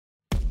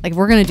Like, if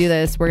we're going to do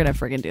this, we're going to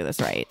friggin' do this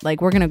right.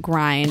 Like, we're going to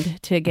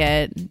grind to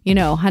get,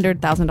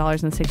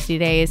 $100,000 in 60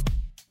 days.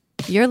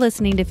 You're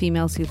listening to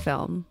Females Who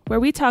Film,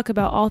 where we talk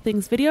about all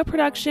things video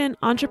production,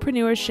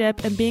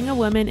 entrepreneurship, and being a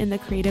woman in the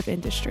creative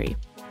industry.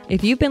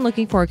 If you've been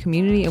looking for a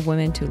community of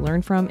women to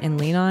learn from and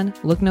lean on,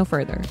 look no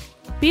further.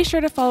 Be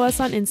sure to follow us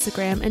on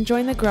Instagram and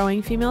join the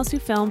growing Females Who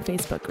Film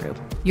Facebook group.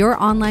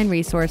 your online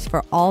resource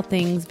for all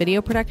things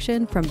video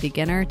production from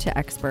beginner to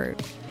expert.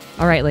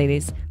 All right,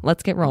 ladies,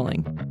 let's get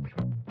rolling.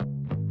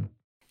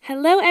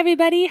 Hello,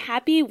 everybody.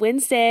 Happy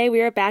Wednesday.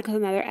 We are back with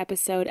another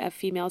episode of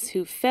Females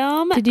Who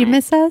Film. Did you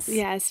miss us?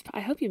 Yes.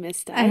 I hope you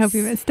missed us. I hope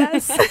you missed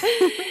us.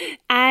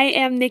 I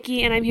am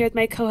Nikki, and I'm here with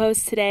my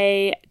co-host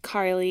today,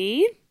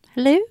 Carly.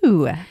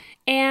 Hello.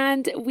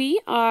 And we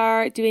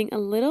are doing a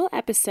little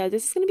episode.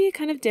 This is going to be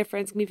kind of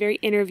different. It's going to be very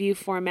interview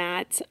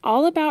format,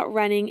 all about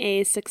running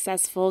a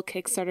successful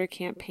Kickstarter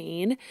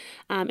campaign.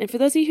 And for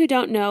those of you who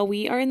don't know,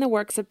 we are in the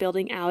works of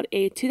building out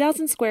a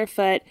 2,000 square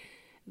foot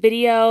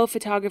video,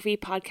 photography,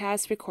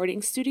 podcast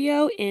recording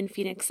studio in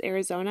Phoenix,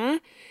 Arizona.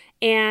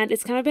 And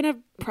it's kind of been a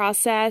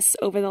process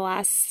over the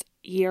last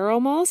year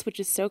almost, which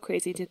is so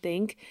crazy to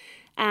think.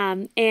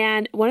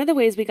 And one of the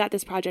ways we got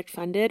this project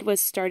funded was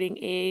starting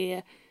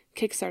a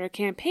Kickstarter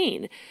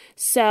campaign.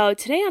 So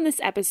today on this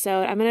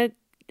episode, I'm going to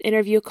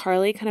interview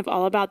Carly kind of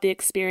all about the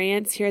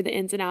experience, hear the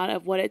ins and out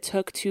of what it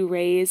took to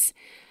raise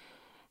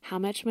how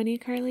much money,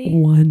 Carly?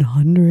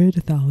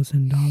 $100,000.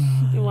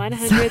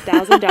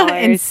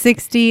 $100,000 in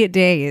 60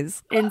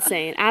 days.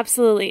 Insane.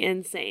 Absolutely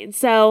insane.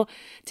 So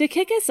to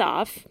kick us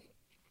off,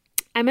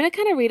 I'm going to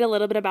kind of read a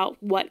little bit about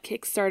what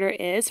Kickstarter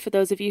is for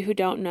those of you who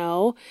don't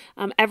know.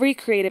 Every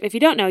creative, if you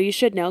don't know, you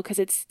should know because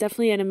it's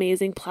definitely an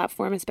amazing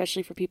platform,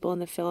 especially for people in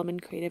the film and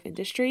creative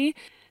industry.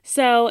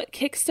 So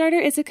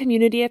Kickstarter is a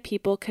community of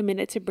people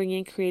committed to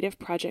bringing creative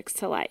projects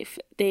to life.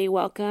 They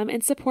welcome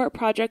and support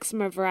projects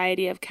from a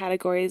variety of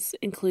categories,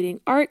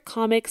 including art,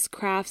 comics,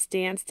 crafts,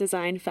 dance,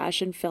 design,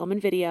 fashion, film,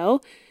 and video,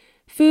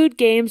 food,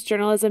 games,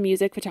 journalism,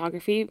 music,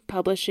 photography,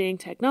 publishing,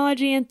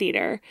 technology, and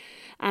theater.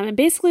 And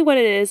basically what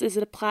it is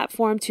a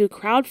platform to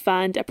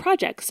crowdfund a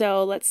project.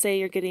 So let's say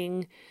you're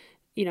getting,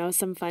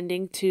 some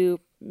funding to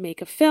make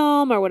a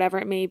film or whatever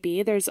it may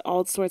be. There's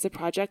all sorts of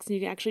projects, and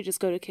you can actually just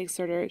go to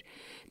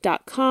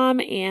Kickstarter.com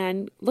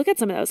and look at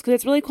some of those because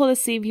it's really cool to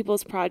see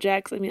people's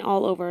projects. I mean,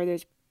 all over.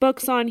 There's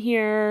books on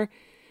here,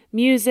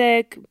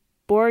 music,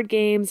 board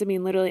games,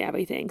 literally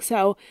everything.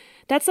 So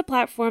that's the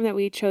platform that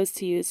we chose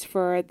to use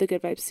for the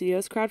Good Vibes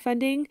Studios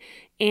crowdfunding.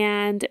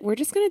 And we're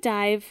just going to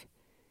dive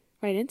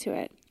right into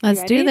it.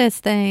 Let's do this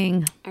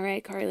thing. All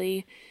right,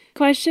 Carly.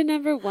 Question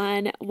number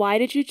 1, why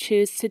did you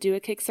choose to do a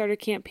Kickstarter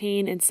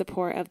campaign in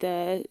support of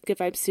the Good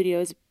Vibes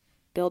Studios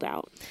build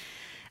out?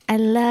 I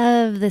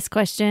love this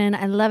question.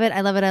 I love it.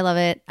 I love it. I love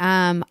it.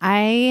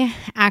 I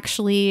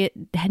actually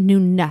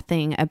knew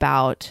nothing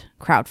about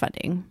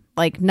crowdfunding.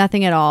 Like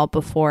nothing at all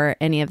before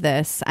any of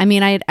this. I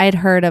mean, I'd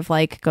heard of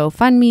like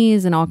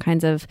GoFundMe's and all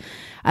kinds of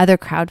other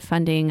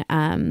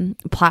crowdfunding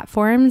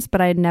platforms, but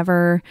I'd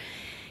never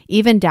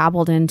even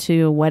dabbled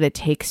into what it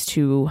takes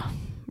to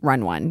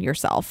run one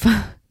yourself.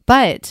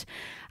 But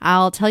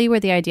I'll tell you where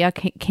the idea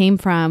came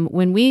from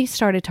when we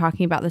started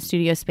talking about the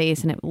studio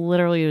space, and it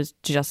literally was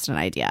just an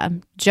idea,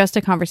 just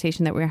a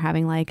conversation that we were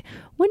having like,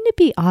 wouldn't it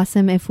be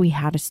awesome if we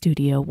had a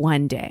studio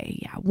one day?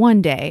 Yeah,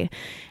 one day.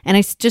 And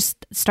I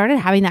just started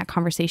having that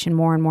conversation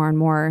more and more and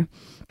more.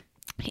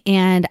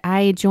 And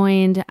I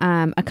joined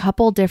a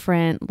couple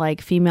different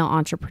like female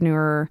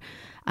entrepreneur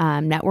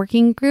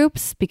networking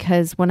groups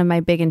because one of my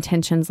big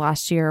intentions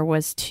last year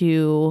was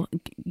to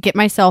get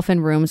myself in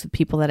rooms with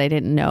people that I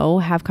didn't know,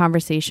 have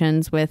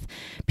conversations with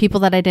people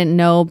that I didn't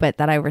know, but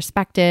that I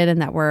respected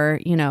and that were,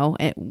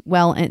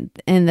 well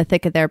in the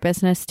thick of their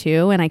business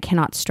too. And I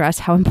cannot stress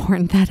how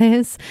important that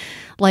is.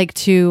 Like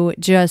to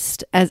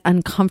just, as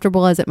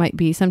uncomfortable as it might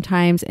be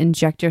sometimes,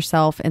 inject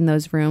yourself in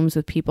those rooms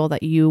with people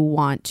that you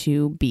want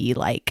to be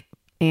like.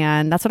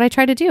 And that's what I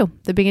tried to do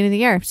at the beginning of the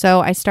year.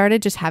 So I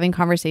started just having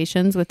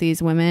conversations with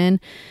these women,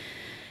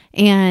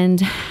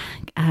 and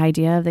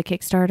idea of the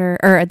Kickstarter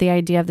or the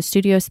idea of the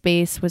studio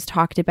space was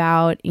talked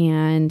about.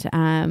 And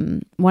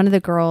one of the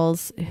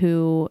girls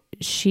who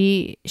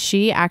she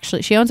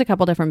owns a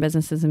couple different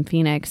businesses in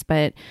Phoenix,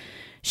 but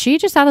she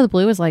just out of the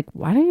blue was like,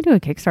 why don't you do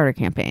a Kickstarter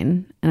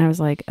campaign? And I was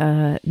like,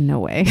 no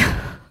way.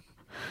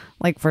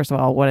 Like, first of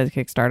all, what is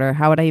Kickstarter?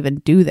 How would I even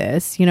do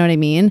this? You know what I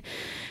mean?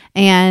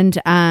 And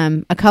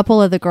a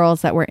couple of the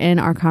girls that were in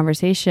our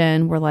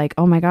conversation were like,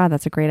 oh my God,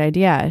 that's a great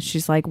idea.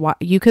 She's like,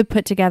 you could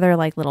put together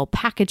like little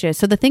packages.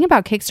 So the thing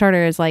about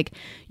Kickstarter is like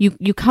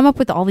you come up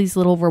with all these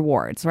little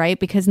rewards, right?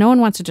 Because no one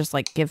wants to just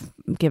like give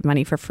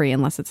money for free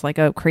unless it's like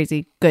a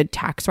crazy good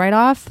tax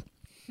write-off.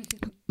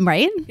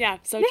 Right? Yeah,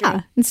 so yeah,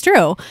 true. It's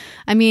true.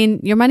 I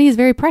mean, your money is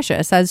very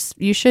precious, as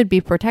you should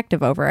be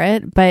protective over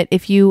it. But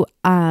if you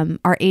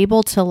are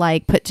able to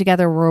like put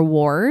together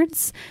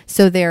rewards,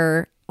 so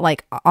they're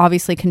like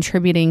obviously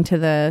contributing to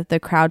the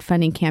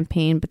crowdfunding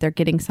campaign, but they're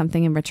getting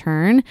something in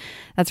return.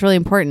 That's really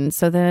important.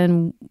 So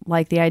then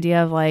like the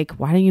idea of like,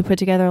 why don't you put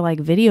together like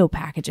video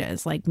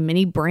packages, like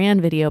mini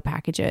brand video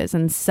packages,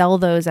 and sell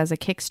those as a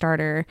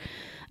Kickstarter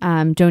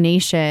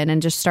donation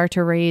and just start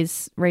to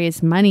raise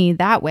money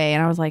that way.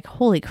 And I was like,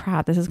 holy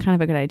crap, this is kind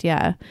of a good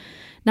idea.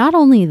 Not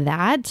only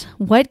that,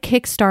 what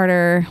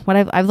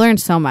I've learned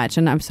so much,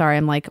 and I'm sorry,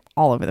 I'm like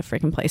all over the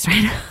freaking place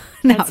right now.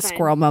 Now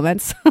squirrel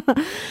moments.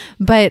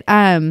 But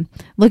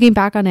looking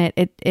back on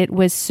it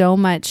was so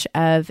much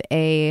of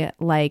a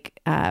like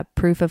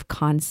proof of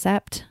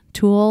concept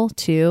tool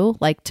too,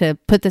 like to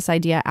put this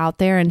idea out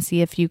there and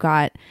see if you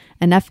got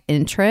enough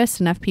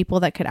interest, enough people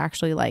that could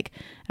actually like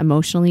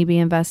emotionally be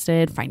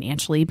invested,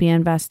 financially be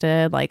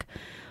invested, like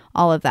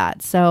all of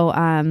that. So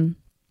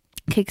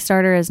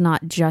Kickstarter is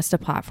not just a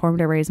platform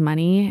to raise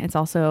money. It's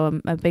also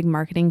a big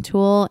marketing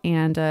tool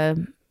and a,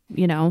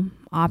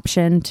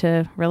 option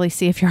to really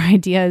see if your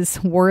idea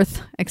is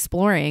worth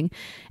exploring.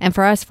 And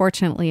for us,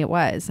 fortunately, it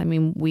was. I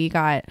mean,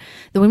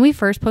 when we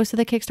first posted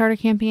the Kickstarter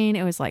campaign,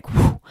 it was like,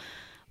 whew,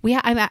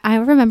 I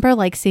remember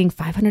like seeing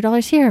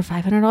 $500 here,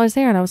 $500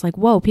 there. And I was like,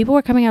 whoa, people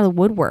were coming out of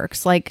the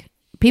woodworks. Like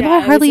people I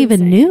hardly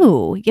even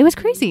knew. It was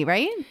crazy,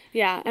 right?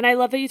 Yeah. And I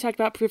love that you talked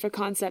about proof of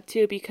concept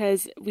too,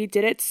 because we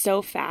did it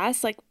so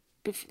fast. Like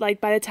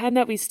by the time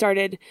that we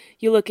started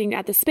you looking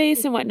at the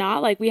space and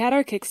whatnot, like we had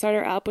our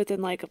Kickstarter up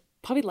within like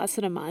probably less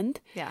than a month.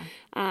 Yeah.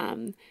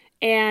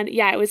 And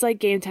yeah, it was like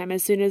game time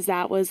as soon as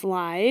that was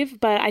live.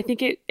 But I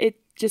think it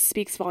just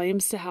speaks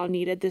volumes to how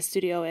needed this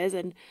studio is.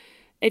 And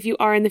if you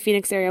are in the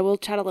Phoenix area, we'll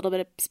chat a little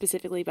bit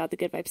specifically about the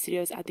Good Vibe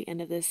Studios at the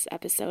end of this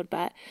episode.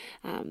 But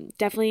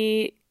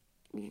definitely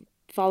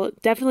follow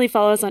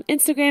us on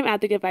Instagram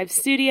at the Good Vibe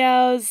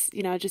Studios,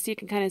 just so you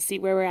can kind of see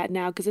where we're at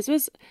now. Because this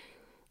was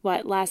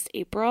last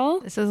April?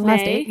 This was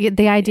last April.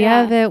 The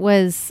idea of it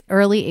was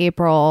early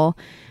April.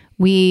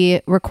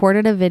 We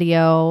recorded a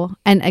video.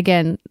 And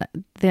again,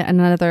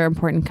 another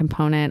important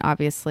component,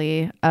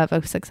 obviously, of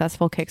a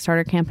successful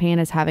Kickstarter campaign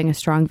is having a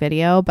strong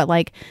video. But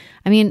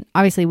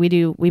obviously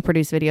we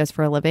produce videos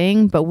for a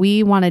living, but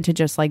we wanted to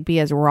just like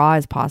be as raw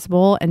as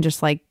possible and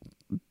just like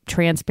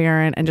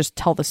transparent and just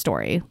tell the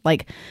story,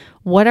 like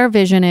what our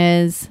vision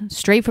is,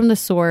 straight from the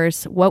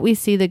source, what we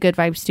see the Good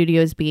Vibe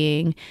Studios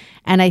being.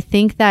 And I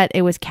think that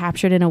it was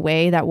captured in a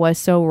way that was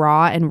so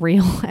raw and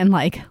real and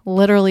like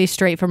literally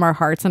straight from our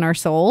hearts and our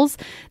souls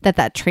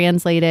that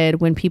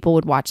translated when people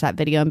would watch that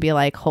video and be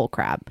like, "Whole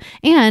crap."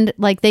 And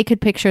like they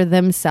could picture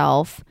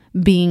themselves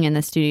being in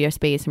the studio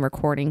space and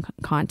recording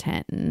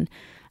content and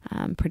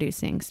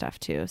producing stuff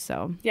too.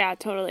 So yeah,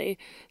 totally.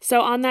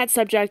 So on that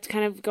subject,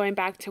 kind of going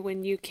back to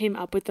when you came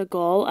up with the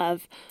goal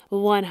of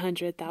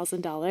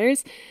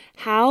 $100,000,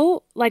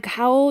 how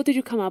did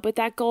you come up with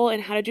that goal,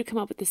 and how did you come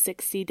up with the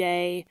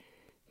 60-day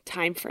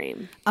time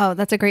frame? Oh,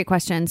 that's a great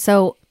question.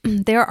 So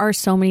there are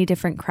so many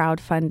different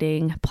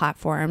crowdfunding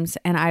platforms,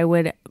 and I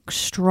would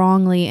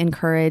strongly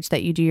encourage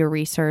that you do your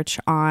research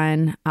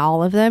on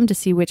all of them to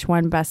see which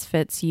one best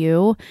fits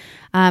you.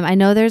 I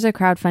know there's a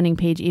crowdfunding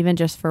page even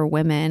just for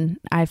women.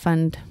 I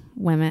fund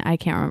women. I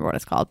can't remember what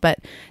it's called, but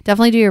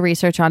definitely do your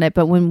research on it.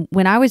 But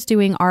when I was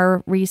doing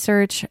our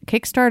research,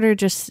 Kickstarter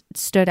just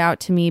stood out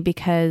to me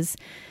because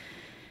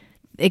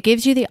it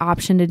gives you the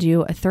option to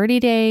do a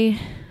 30-day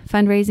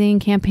fundraising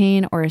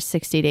campaign or a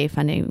 60-day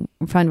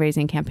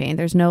fundraising campaign.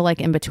 There's no like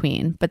in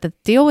between. But the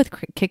deal with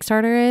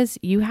Kickstarter is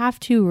you have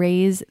to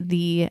raise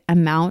the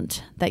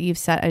amount that you've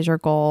set as your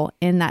goal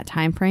in that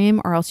time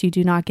frame, or else you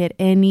do not get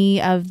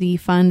any of the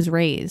funds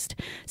raised.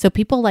 So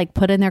people like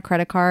put in their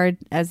credit card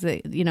as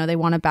they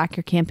want to back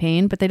your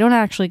campaign, but they don't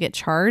actually get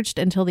charged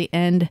until the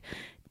end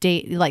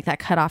date, like that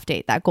cutoff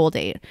date, that goal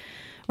date,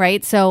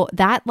 right? So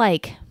that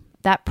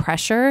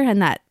pressure and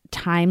that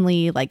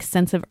timely like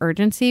sense of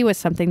urgency was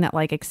something that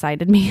like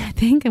excited me, I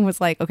think, and was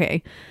like,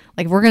 okay,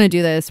 like if we're gonna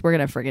do this, we're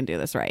gonna friggin' do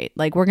this right.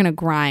 Like we're gonna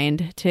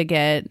grind to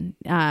get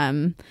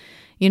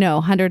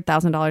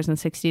 $100,000 in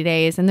 60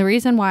 days. And the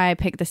reason why I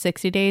picked the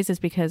 60 days is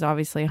because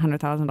obviously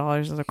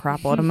 $100,000 is a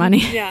crap load of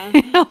money. Yeah.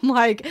 I'm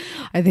like,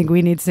 I think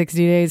we need 60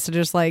 days to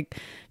just like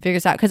figure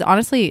this out. Because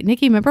honestly,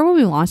 Nikki, remember when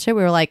we launched it,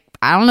 we were like,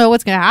 I don't know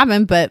what's going to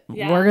happen, but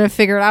we're going to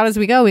figure it out as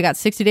we go. We got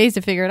 60 days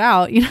to figure it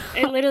out.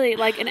 It literally,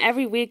 like, and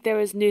every week there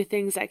was new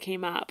things that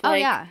came up.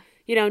 Like,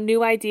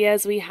 new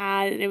ideas we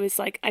had. And it was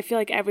like, I feel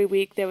like every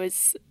week there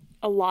was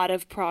a lot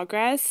of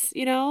progress,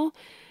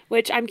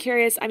 which I'm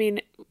curious. I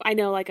mean, I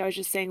know, like I was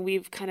just saying,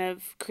 we've kind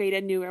of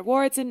created new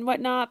rewards and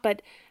whatnot,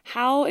 but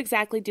how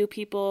exactly do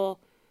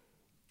people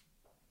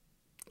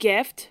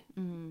gift?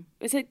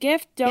 Is it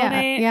gift,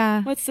 donate?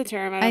 Yeah. What's the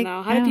term? I don't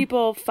know. How do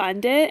people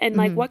fund it? And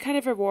like, what kind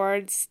of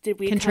rewards did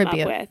we come up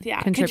with?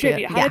 Yeah,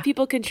 contribute. How do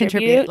people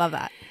contribute? Love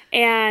that.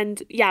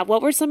 And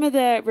what were some of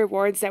the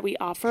rewards that we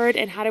offered,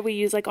 and how do we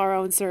use like our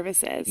own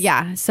services?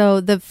 Yeah.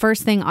 So the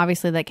first thing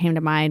obviously that came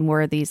to mind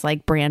were these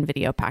like brand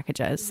video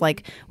packages.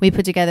 Like we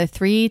put together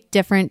 3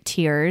 different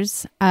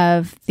tiers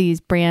of these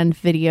brand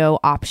video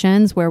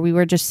options where we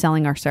were just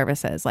selling our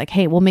services. Like,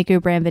 hey, we'll make you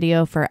a brand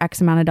video for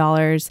X amount of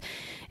dollars.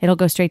 It'll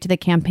go straight to the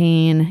campaign.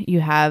 campaign.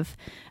 You have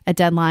a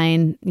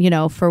deadline,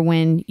 for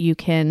when we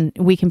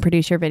can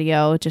produce your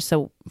video, just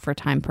so for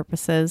time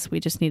purposes, we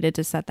just needed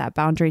to set that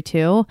boundary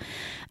too.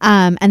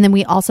 And then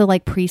we also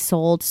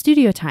pre-sold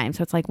studio time.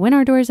 So it's when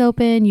our doors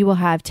open, you will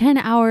have 10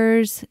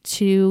 hours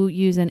to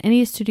use in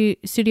any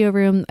studio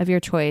room of your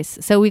choice.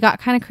 So we got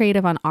kind of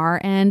creative on our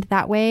end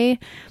that way.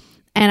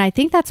 And I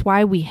think that's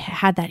why we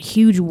had that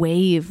huge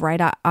wave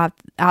right off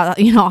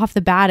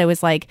the bat. It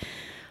was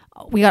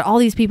we got all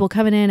these people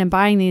coming in and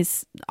buying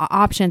these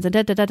options and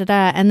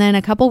and then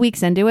a couple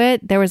weeks into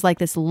it, there was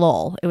this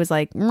lull. It was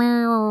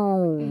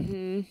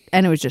and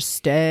it was just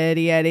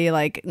steady Eddie.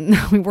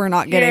 We were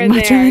not getting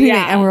much of anything.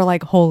 Yeah. And we were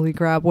holy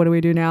crap, what do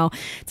we do now?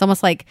 It's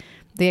almost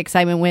the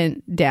excitement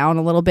went down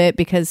a little bit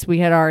because we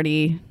had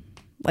already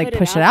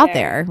pushed it out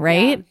there,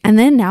 right? Yeah. And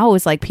then now it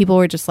was people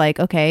were just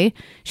okay,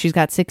 she's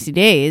got 60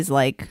 days.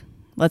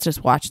 Let's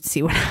just watch and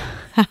see what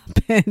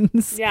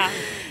happens. Yeah.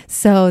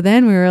 So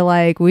then we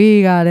were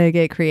we gotta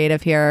get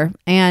creative here.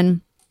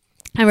 And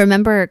I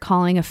remember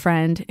calling a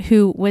friend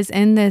who was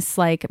in this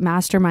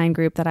mastermind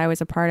group that I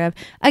was a part of.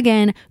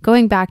 Again,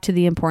 going back to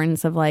the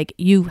importance of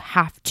you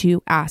have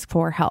to ask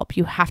for help.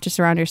 You have to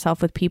surround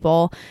yourself with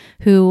people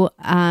who,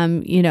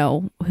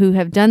 who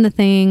have done the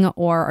thing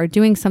or are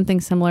doing something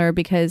similar,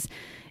 because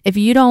if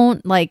you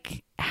don't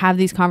have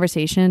these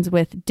conversations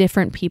with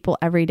different people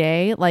every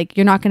day,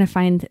 you're not going to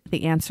find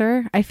the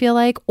answer, I feel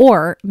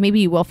or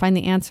maybe you will find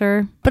the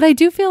answer. But I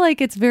do feel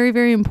it's very,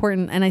 very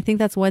important. And I think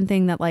that's one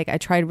thing that I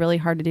tried really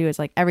hard to do is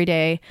every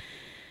day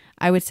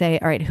I would say,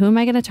 all right, who am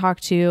I going to talk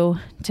to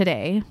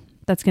today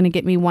that's going to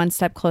get me one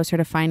step closer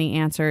to finding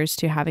answers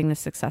to having this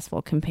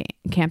successful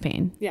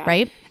campaign. Yeah.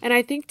 Right. And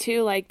I think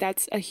too,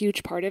 that's a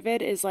huge part of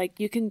it is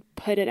you can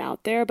put it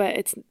out there,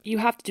 but you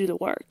have to do the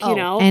work, you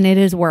know? And it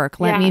is work.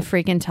 Let me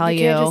freaking tell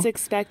you. You can't just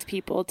expect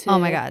people to, oh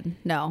my God,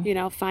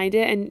 no. Find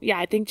it. And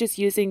I think just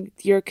using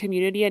your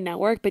community and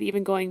network, but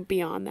even going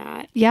beyond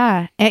that.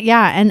 Yeah.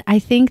 Yeah. And I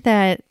think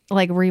that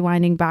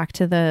rewinding back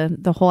to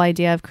the whole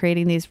idea of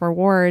creating these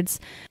rewards,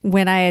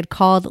 when I had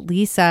called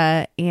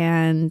Lisa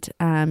and,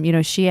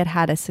 she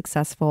had a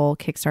successful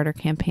Kickstarter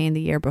campaign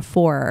the year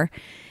before.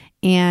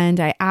 And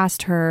I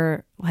asked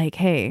her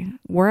hey,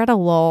 we're at a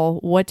lull.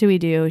 What do we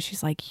do?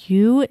 She's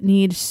you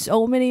need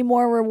so many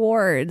more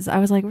rewards. I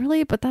was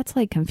really? But that's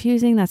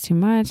confusing. That's too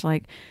much.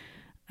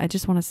 I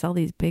just want to sell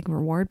these big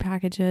reward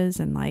packages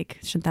and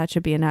that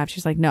should be enough.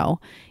 She's no,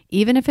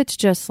 even if it's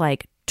just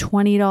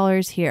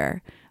 $20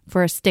 here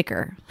for a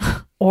sticker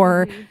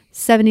or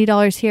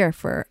 $70 here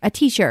for a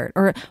t-shirt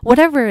or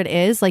whatever it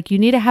is, you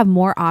need to have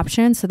more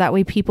options so that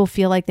way people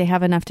feel they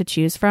have enough to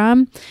choose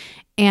from.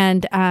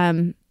 And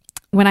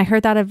when I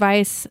heard that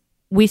advice,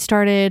 we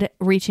started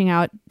reaching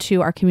out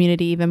to our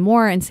community even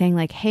more and saying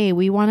hey,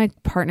 we want to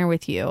partner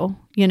with you.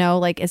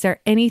 Is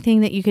there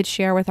anything that you could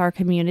share with our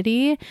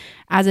community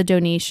as a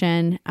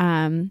donation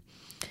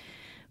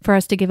for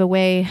us to give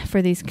away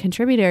for these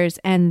contributors?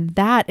 And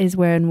that is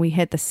when we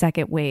hit the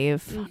second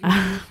wave,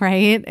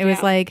 right? It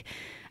was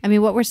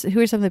who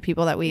are some of the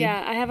people that we...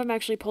 Yeah, I have them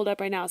actually pulled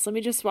up right now. So let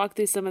me just walk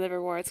through some of the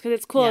rewards because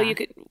it's cool.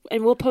 Yeah.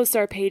 And we'll post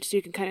our page so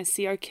you can kind of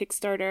see our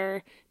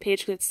Kickstarter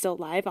page because it's still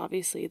live.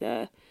 Obviously,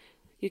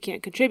 you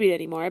can't contribute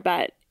anymore,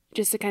 but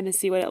just to kind of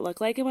see what it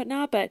looked like and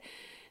whatnot. But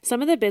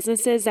some of the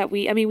businesses that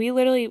we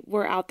literally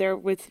were out there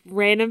with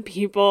random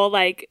people,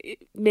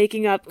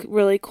 making up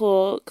really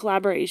cool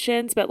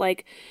collaborations. But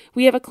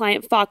we have a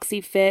client, Foxy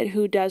Fit,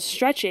 who does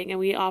stretching, and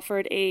we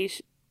offered a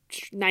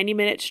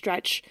 90-minute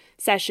stretch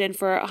session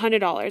for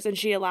 $100, and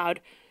she allowed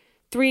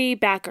 3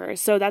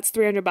 backers. So that's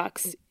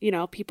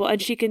 $300, people,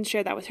 and she can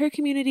share that with her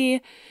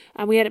community.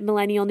 We had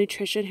Millennial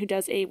Nutrition, who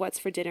does a What's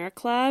for Dinner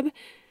club,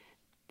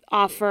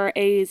 offer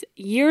a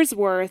year's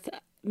worth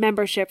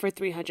membership for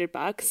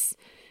 $300.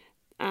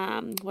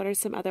 What are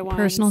some other ones?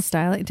 Personal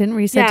styling. Didn't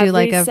Risa do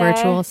a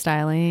virtual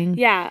styling?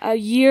 Yeah, a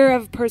year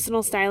of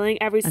personal styling.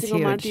 That's single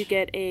huge. Month you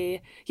get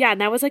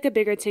and that was a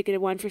bigger ticketed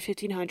one for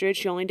 $1,500.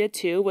 She only did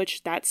 2,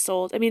 which that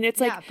sold.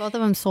 It's both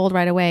of them sold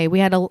right away. We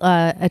had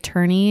a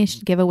attorney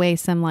give away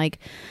some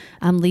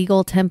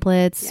legal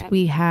templates. Yep.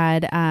 We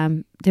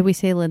had did we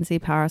say Lindsay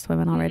Powerhouse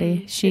Women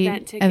already?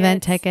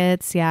 Event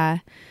tickets. Yeah.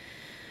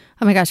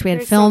 Oh my gosh, we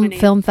had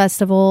film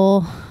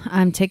festival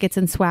tickets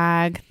and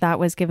swag that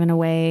was given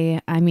away.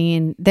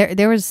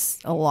 There was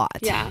a lot.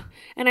 Yeah.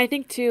 And I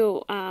think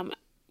too,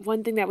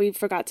 one thing that we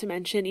forgot to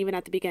mention even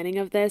at the beginning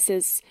of this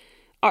is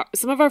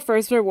some of our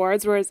first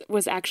rewards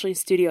was actually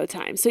studio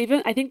time. So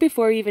even I think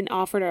before we even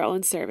offered our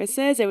own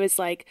services, it was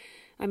I'm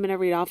going to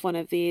read off one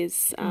of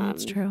these.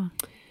 That's true.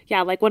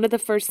 Yeah, one of the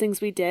first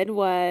things we did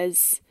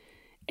was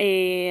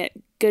a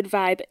Good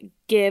Vibe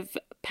Give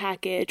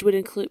package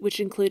which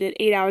included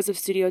 8 hours of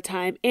studio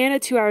time and a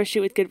 2-hour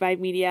shoot with Good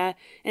Vibe Media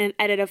and an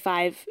edit of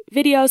 5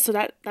 videos. So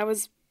that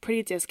was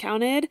pretty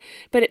discounted,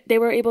 but they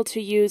were able to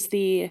use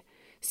the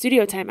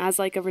studio time as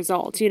like a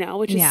result,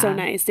 which is so Yeah.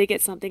 nice. They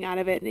get something out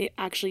of it and they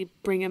actually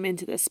bring them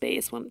into the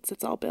space once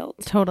it's all built.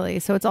 Totally.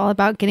 So it's all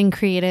about getting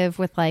creative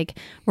with like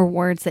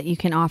rewards that you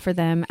can offer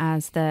them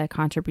as the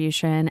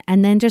contribution,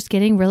 and then just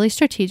getting really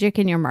strategic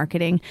in your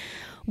marketing.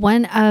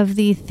 One of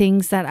the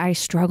things that I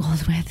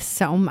struggled with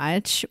so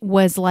much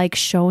was like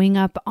showing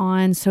up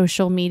on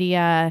social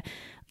media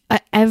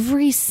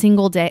every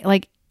single day.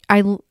 Like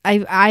I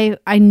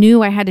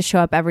knew I had to show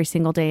up every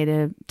single day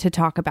to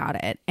talk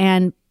about it.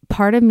 And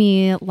part of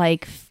me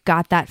like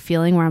got that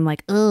feeling where I'm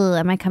like, ugh,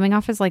 am I coming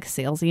off as like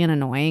salesy and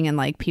annoying? And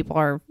like people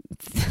are,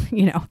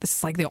 this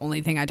is like the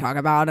only thing I talk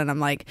about. And I'm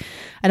like,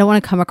 I don't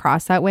want to come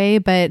across that way.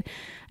 But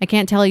I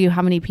can't tell you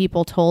how many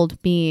people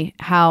told me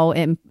how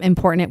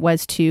important it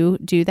was to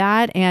do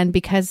that. And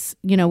because,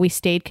 we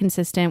stayed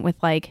consistent with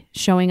like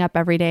showing up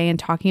every day and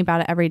talking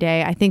about it every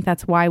day, I think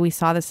that's why we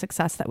saw the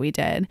success that we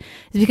did,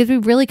 is because we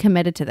really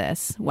committed to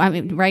this. I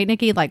mean, right,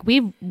 Nikki? Like we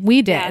did.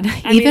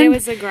 Yeah. I mean, it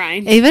was a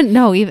grind.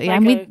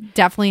 And we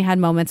definitely had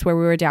moments where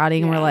we were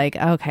doubting and we're like,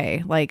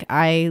 okay, like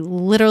I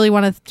literally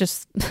want to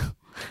just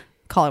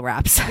call it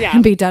wraps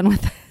and be done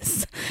with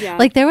this. Yeah.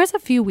 Like there was a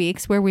few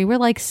weeks where we were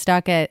like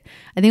stuck at,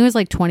 I think it was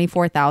like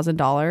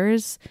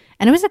 $24,000,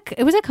 and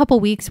it was a couple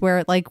weeks where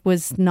it like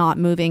was not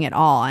moving at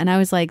all, and I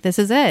was like, this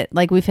is it,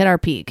 like we've hit our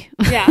peak.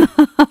 Yeah.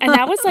 And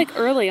that was like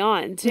early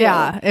on too.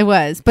 Yeah, it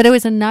was, but it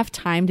was enough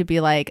time to be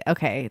like,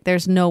 okay,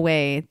 there's no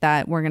way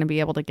that we're going to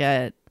be able to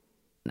get.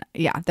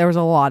 Yeah, there was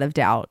a lot of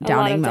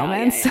doubting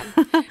moments.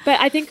 Yeah. But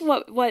I think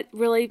what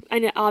really, I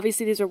know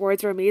obviously these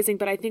rewards were amazing,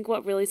 but I think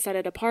what really set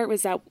it apart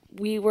was that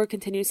we were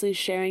continuously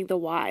sharing the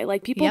why.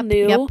 Like people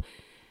knew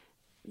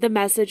the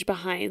message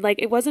behind.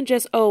 Like it wasn't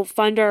just,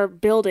 fund our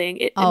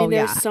building.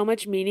 There's so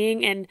much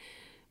meaning and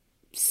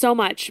so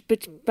much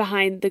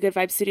behind the Good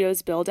Vibe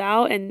Studios build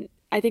out. And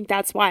I think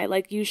that's why,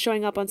 like you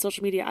showing up on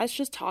social media, us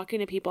just talking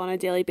to people on a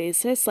daily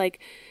basis, like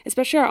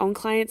especially our own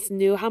clients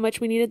knew how much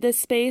we needed this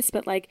space,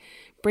 but like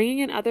bringing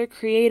in other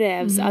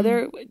creatives,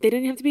 they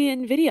didn't have to be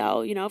in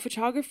video,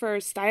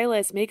 photographers,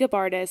 stylists, makeup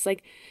artists,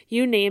 like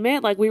you name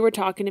it. Like we were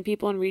talking to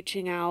people and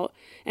reaching out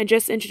and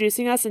just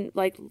introducing us and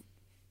like,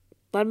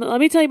 let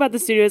me tell you about the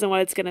studios and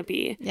what it's going to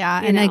be.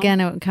 Yeah. And again,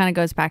 it kind of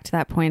goes back to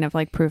that point of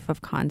like proof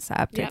of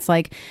concept. Yep. It's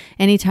like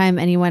anytime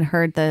anyone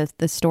heard the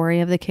story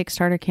of the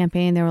Kickstarter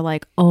campaign, they were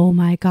like, oh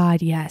my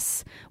God,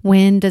 yes.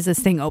 When does this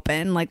thing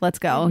open? Like, let's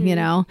go,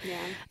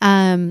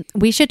 Yeah.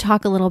 We should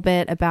talk a little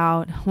bit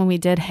about when we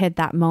did hit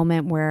that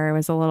moment where it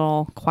was a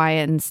little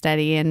quiet and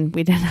steady and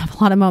we didn't have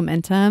a lot of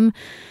momentum.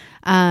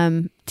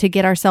 To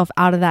get ourselves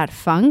out of that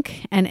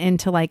funk and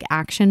into like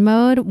action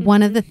mode.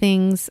 One of the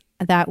things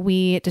that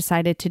we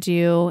decided to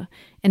do,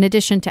 in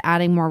addition to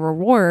adding more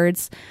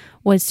rewards,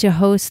 was to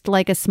host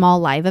like a small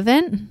live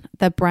event,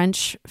 the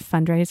brunch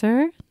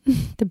fundraiser,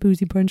 the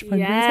boozy brunch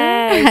fundraiser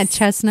at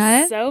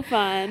Chestnut. So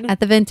fun. At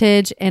the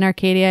Vintage in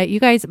Arcadia.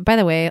 You guys, by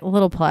the way, a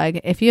little plug.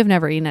 If you have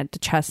never eaten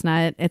at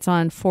Chestnut, it's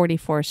on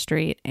 44th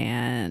Street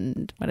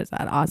and what is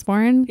that,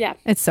 Osborne? Yeah.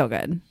 It's so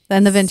good.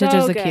 Then the Vintage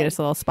is the good. Cutest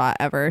little spot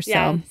ever.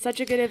 Yeah, so such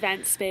a good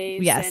event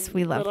space. Yes,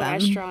 we love little them.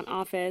 Restaurant,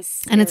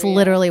 office. And it's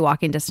literally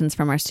walking distance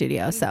from our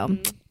studio. So,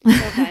 So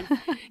fun.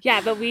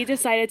 Yeah, but we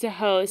decided to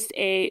host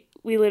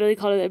we literally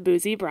called it a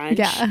boozy brunch.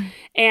 Yeah.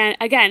 And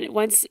again,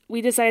 once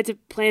we decided to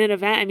plan an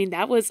event, I mean,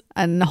 that was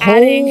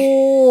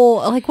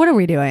like, what are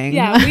we doing?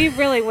 Yeah, we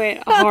really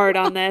went hard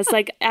on this.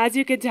 Like, as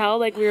you could tell,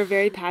 like we were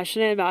very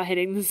passionate about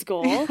hitting this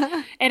goal.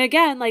 And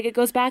again, like it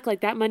goes back,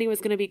 like that money was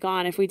going to be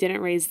gone if we didn't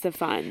raise the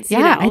funds.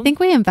 Yeah, I think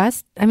we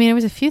it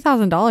was a few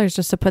 $1,000s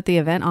just to put the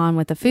event on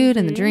with the food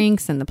and the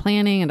drinks and the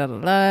planning and da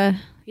da da.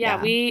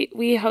 Yeah, we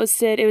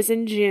hosted, it was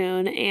in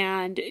June,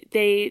 and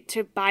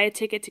to buy a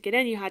ticket to get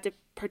in, you had to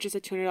purchase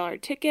a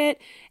 $200 ticket,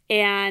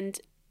 and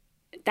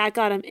that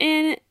got them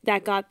in,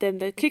 that got them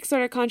the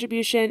Kickstarter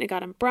contribution, it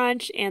got them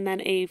brunch, and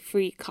then a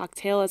free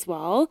cocktail as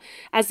well.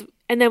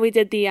 And then we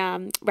did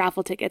the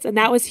raffle tickets, and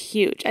that was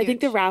huge. I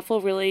think the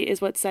raffle really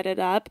is what set it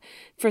up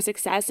for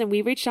success, and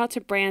we reached out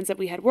to brands that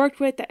we had worked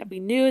with, that we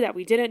knew, that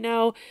we didn't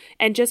know,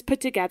 and just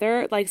put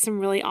together like some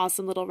really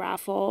awesome little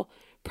raffle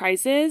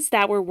prizes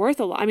that were worth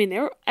a lot. I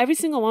mean, every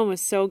single one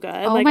was so good.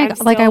 Oh my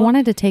God. Like I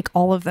wanted to take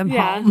all of them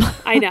home.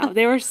 I know.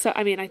 They were so,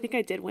 I mean, I think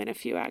I did win a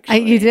few actually.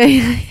 You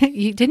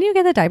did? Didn't you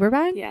get the diaper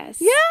bag? Yes.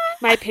 Yeah.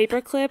 My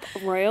paperclip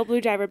royal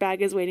blue diaper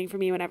bag is waiting for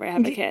me whenever I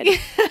have a kid.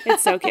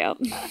 It's so cute.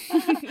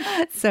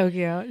 So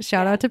cute.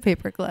 Shout out to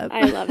Paperclip.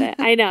 I love it.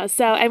 I know.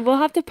 So, and we'll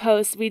have to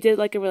post, we did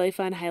like a really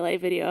fun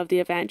highlight video of the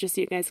event just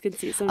so you guys can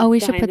see some. Oh,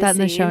 we should put that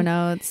in the show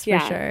notes for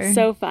sure.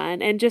 So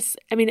fun. And just,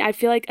 I mean, I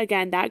feel like,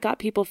 again, that got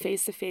people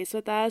face to face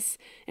with us,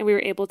 and we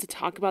were able to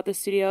talk about the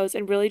studios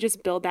and really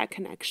just build that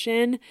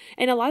connection.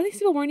 And a lot of these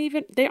people aren't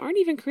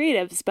even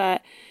creatives,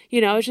 but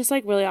it's just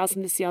like really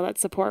awesome to see all that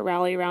support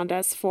rally around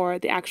us for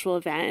the actual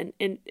event.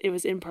 And it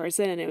was in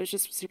person and it was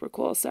just super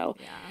cool. So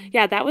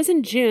yeah, that was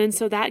in June.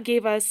 So that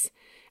gave us,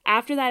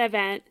 After that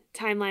event,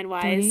 timeline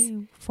wise,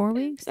 4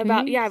 weeks?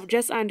 about, 3 yeah, weeks?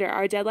 just under.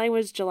 Our deadline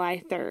was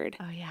July 3rd.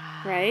 Oh,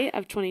 yeah. Right,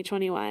 of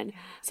 2021.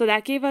 So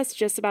that gave us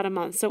just about a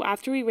month. So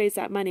after we raised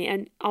that money,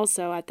 and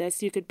also at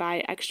this, you could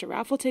buy extra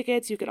raffle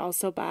tickets. You could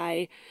also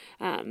buy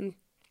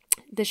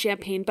the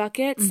champagne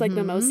buckets, like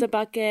mimosa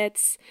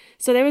buckets.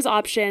 So there was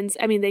options.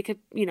 I mean, they could,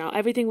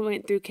 everything we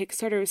went through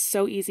Kickstarter was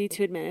so easy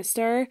to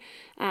administer.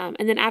 And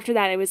then after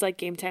that, it was like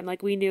game time.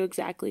 Like we knew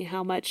exactly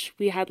how much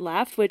we had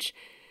left, which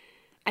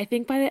I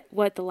think by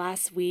the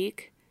last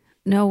week.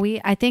 No,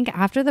 I think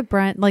after the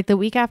brunch, like the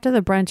week after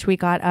the brunch, we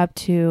got up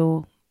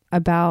to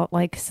about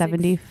like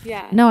 70.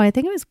 Yeah. No, I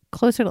think it was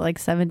closer to like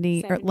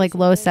 70 or like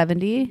low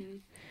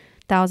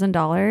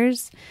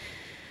 $70,000.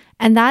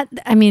 And that,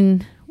 I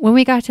mean, when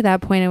we got to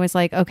that point, it was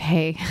like,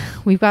 okay,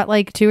 we've got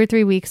like 2 or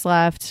 3 weeks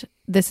left.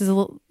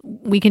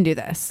 We can do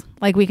this.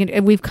 Like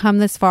we've come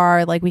this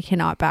far, like we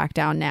cannot back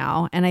down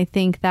now. And I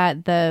think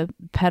that the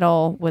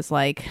pedal was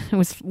like,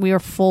 we were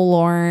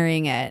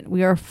flooring it.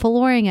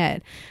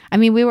 I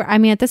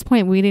mean, at this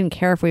point, we didn't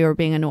care if we were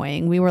being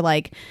annoying. We were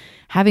like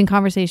having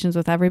conversations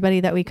with everybody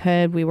that we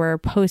could. We were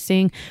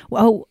posting.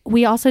 Oh,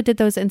 we also did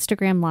those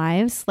Instagram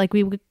lives. Like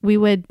we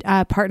would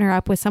partner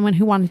up with someone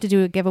who wanted to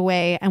do a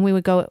giveaway, and we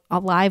would go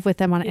live with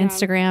them on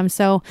Instagram.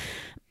 So,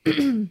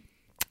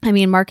 I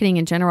mean, marketing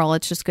in general,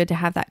 it's just good to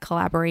have that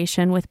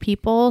collaboration with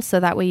people, so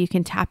that way you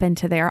can tap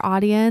into their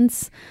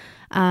audience.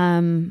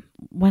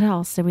 What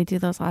else did we do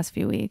those last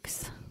few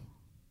weeks?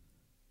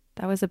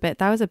 That was a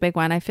big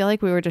one. I feel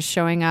like we were just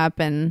showing up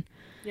and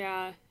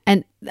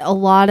a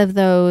lot of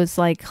those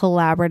like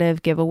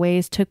collaborative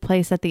giveaways took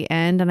place at the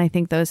end, and I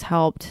think those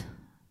helped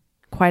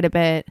quite a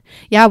bit.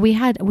 Yeah, we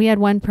had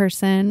one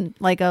person,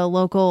 like a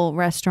local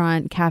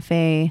restaurant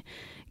cafe,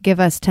 give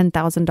us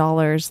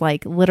 $10,000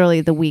 like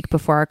literally the week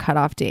before our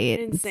cutoff date.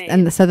 Insane.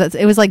 And so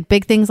it was like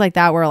big things like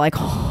that were like,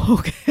 oh,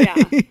 okay.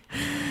 Yeah.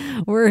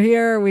 We're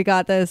here. We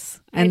got this.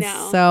 And I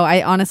know. so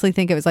I honestly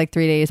think it was like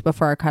 3 days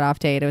before our cutoff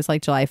date. It was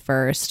like July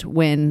 1st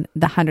when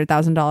the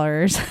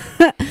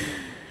 $100,000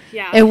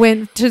 it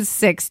went to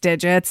 6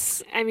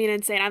 digits. I mean,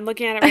 insane. I'm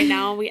looking at it right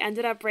now. We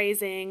ended up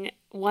raising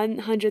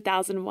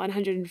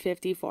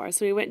 $100,154.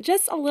 So we went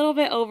just a little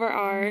bit over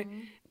our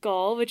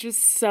goal, which was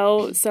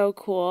so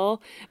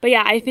cool. But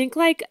yeah, I think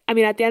at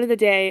the end of the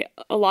day,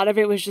 a lot of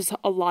it was just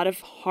a lot of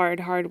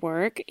hard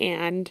work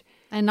and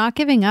not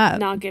giving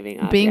up,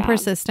 being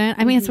persistent.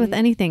 I mean, it's with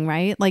anything,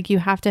 right? Like you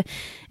have to,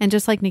 and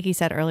just like Nikki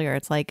said earlier,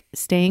 it's like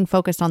staying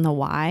focused on the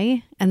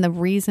why and the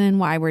reason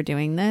why we're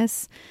doing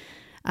this.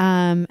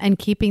 And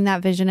keeping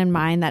that vision in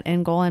mind, that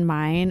end goal in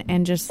mind,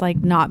 and just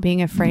like not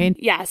being afraid.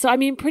 Yeah. So, I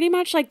mean, pretty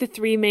much like the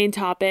 3 main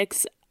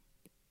topics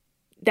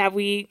that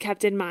we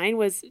kept in mind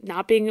was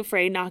not being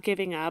afraid, not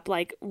giving up,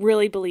 like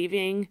really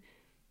believing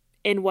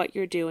in what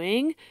you're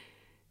doing,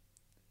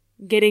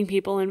 getting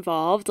people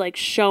involved, like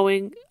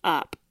showing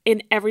up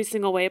in every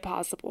single way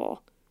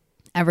possible.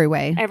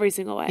 Every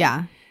single way.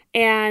 Yeah.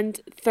 And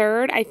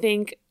third, I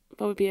think,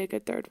 what would be a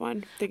good third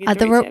one? The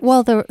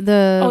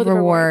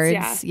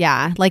rewards.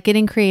 Yeah. Like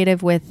getting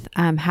creative with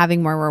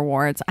having more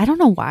rewards. I don't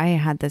know why I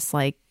had this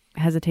like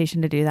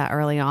hesitation to do that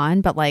early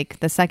on, but like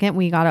the second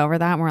we got over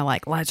that and we're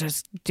like, let's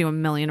just do 1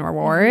 million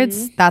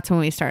rewards, that's when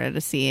we started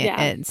to see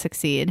it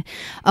succeed.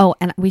 Oh,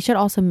 and we should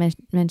also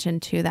mention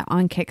too that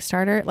on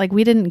Kickstarter, like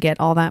we didn't get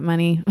all that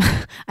money.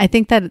 I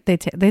think that they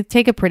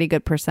take a pretty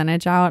good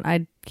percentage out.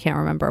 I can't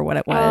remember what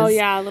it was. Oh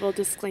yeah, a little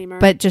disclaimer.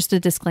 But just a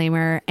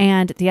disclaimer.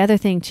 And the other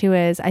thing too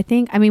is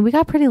we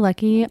got pretty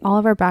lucky. All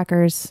of our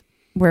backers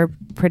were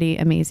pretty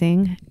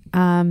amazing.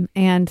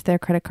 And their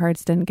credit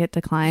cards didn't get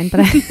declined, but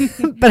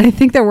I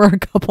think there were a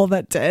couple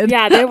that did.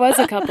 Yeah, there was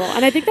a couple.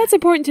 And I think that's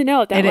important to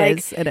note that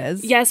it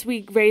is. Yes,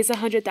 we raised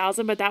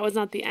 100,000, but that was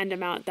not the end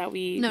amount that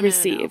we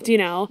received,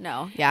 No.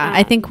 Yeah.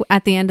 I think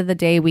at the end of the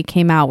day, we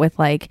came out with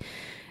like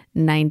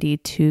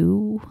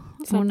 92,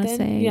 I want to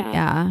say.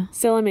 Yeah.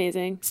 Still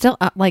amazing. Still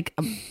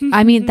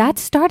that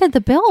started the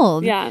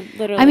build. Yeah,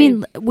 literally. I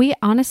mean, we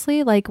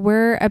honestly, like,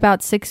 we're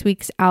about 6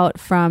 weeks out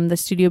from the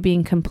studio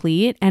being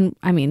complete. And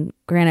I mean,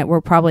 granted,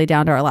 we're probably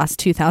down to our last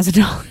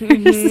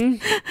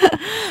 $2,000.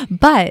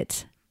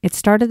 But it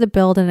started the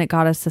build and it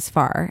got us this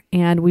far.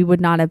 And we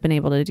would not have been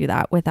able to do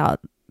that without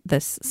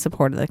this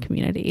support of the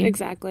community.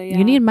 Exactly. Yeah.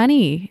 You need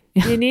money.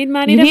 You need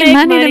money to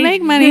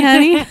make money,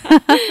 honey.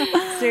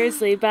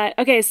 Seriously. But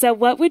okay, so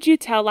what would you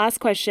tell,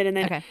 last question, and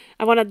then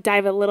I want to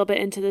dive a little bit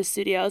into the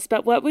studios,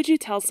 but what would you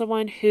tell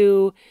someone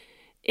who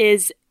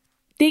is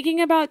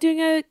thinking about doing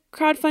a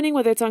crowdfunding,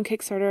 whether it's on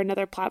Kickstarter or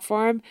another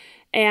platform,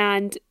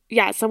 and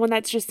someone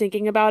that's just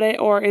thinking about it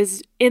or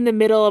is in the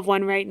middle of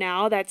one right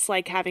now that's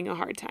like having a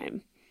hard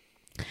time?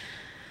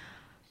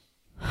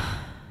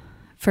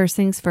 First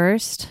things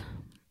first,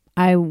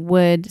 I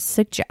would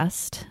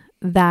suggest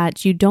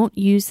that you don't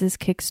use this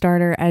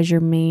Kickstarter as your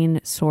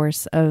main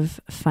source of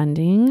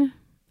funding.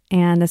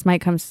 And this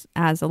might come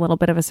as a little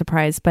bit of a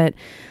surprise, but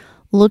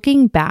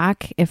looking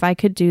back, if I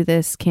could do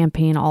this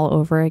campaign all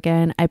over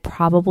again, I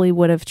probably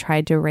would have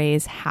tried to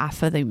raise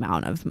half of the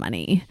amount of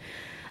money.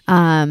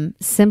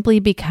 Simply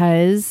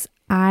because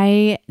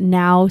I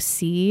now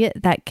see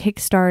that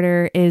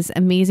Kickstarter is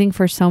amazing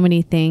for so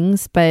many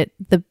things, but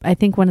I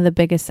think one of the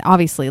biggest,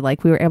 obviously,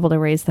 like we were able to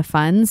raise the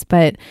funds,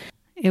 but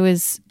it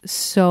was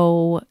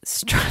so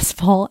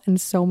stressful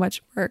and so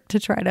much work to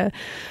try to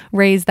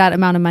raise that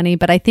amount of money.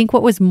 But I think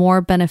what was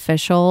more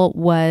beneficial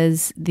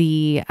was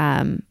the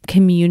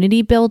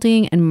community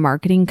building and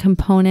marketing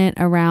component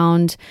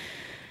around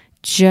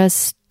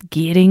just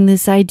getting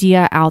this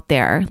idea out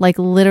there, like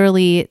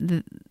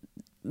literally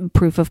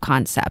proof of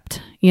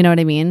concept. You know what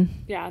I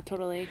mean? Yeah,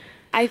 totally.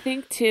 I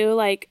think too,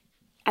 like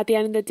at the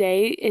end of the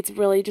day, it's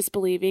really just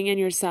believing in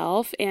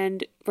yourself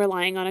and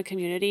relying on a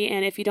community.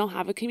 And if you don't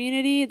have a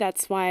community,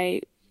 that's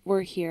why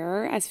we're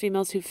here as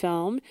Females Who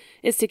Film,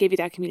 is to give you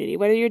that community.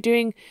 Whether you're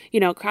doing,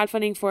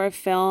 crowdfunding for a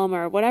film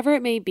or whatever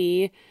it may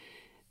be,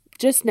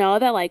 just know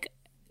that like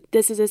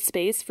this is a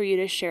space for you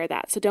to share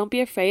that. So don't be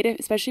afraid,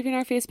 especially if you're in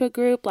our Facebook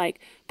group, like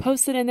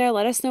post it in there.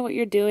 Let us know what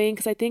you're doing.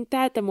 Because I think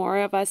that the more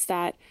of us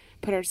that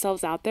put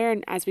ourselves out there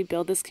and as we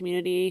build this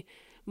community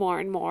more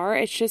and more,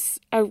 it's just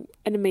an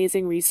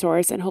amazing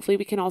resource, and hopefully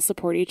we can all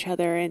support each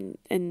other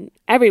in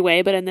every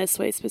way, but in this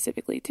way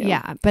specifically too.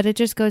 Yeah, but it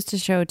just goes to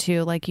show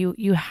too, like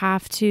you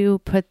have to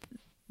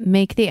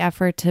make the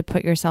effort to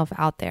put yourself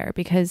out there,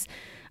 because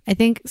I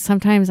think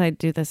sometimes I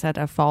do this at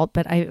a fault,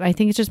 but I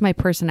think it's just my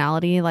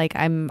personality. Like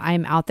I'm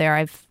out there.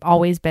 I've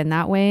always been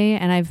that way,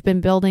 and I've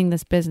been building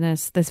this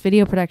business, this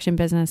video production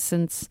business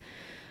since,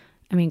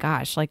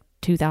 like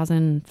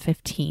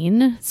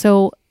 2015.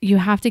 So you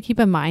have to keep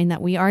in mind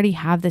that we already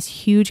have this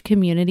huge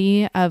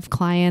community of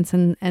clients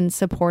and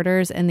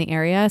supporters in the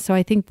area. So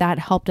I think that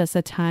helped us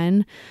a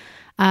ton.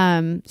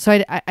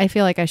 So I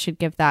feel like I should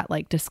give that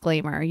like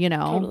disclaimer,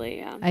 Totally,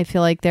 yeah. I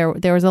feel like there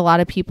was a lot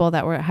of people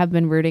that have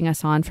been rooting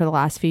us on for the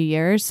last few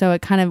years. So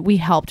it kind of, we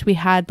helped. We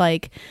had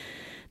like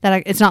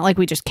that. It's not like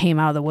we just came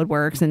out of the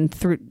woodworks and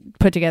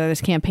put together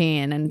this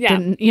campaign and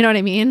didn't, you know what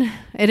I mean?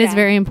 It is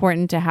very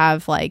important to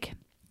have like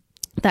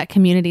that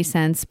community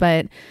sense,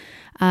 but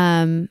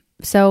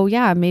so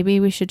yeah,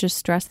 maybe we should just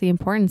stress the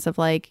importance of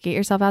like get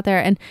yourself out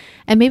there, and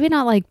maybe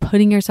not like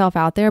putting yourself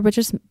out there, but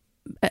just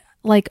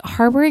like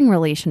harboring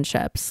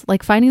relationships,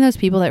 like finding those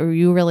people that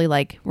you really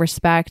like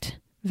respect,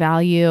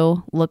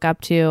 value, look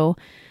up to,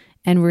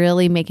 and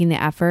really making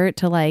the effort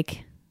to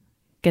like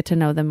get to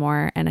know them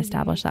more and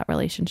establish that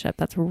relationship.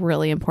 That's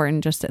really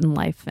important just in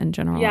life in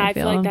general. Yeah, I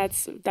feel like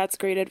that's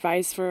great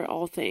advice for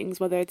all things,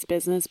 whether it's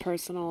business,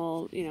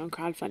 personal,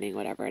 crowdfunding,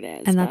 whatever it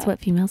is. And that's what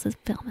Females Who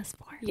Film is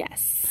for.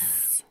 Yes.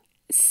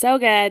 So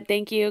good.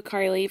 Thank you,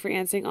 Carly, for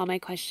answering all my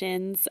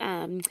questions.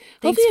 Thanks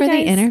for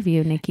the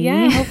interview, Nikki.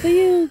 Yeah,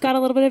 hopefully you got a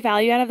little bit of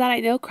value out of that. I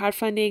know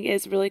crowdfunding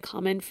is really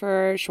common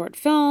for short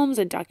films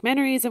and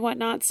documentaries and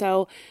whatnot.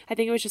 So I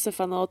think it was just a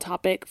fun little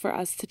topic for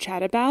us to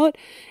chat about.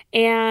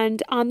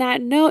 And on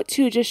that note,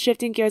 too, just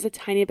shifting gears a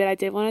tiny bit, I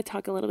did want to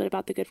talk a little bit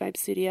about the Good Vibe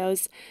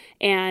Studios.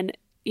 And,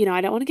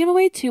 I don't want to give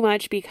away too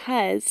much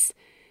because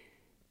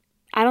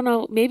I don't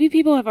know, maybe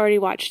people have already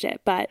watched it,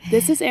 but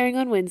this is airing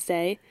on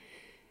Wednesday.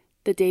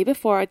 The day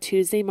before,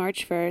 Tuesday,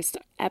 March 1st,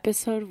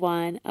 episode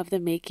 1 of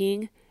the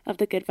making of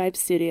the Good Vibe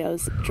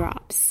Studios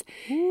drops.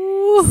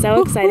 Ooh.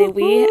 So excited.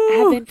 We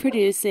have been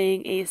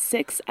producing a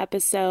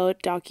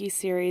 6-episode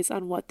docuseries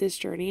on what this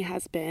journey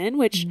has been,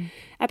 which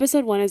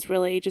episode 1 is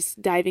really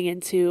just diving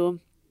into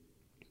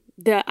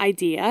the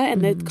idea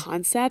and the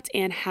concept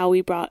and how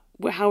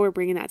we're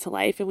bringing that to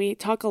life. And we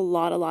talk a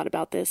lot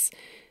about this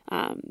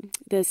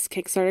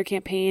Kickstarter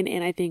campaign.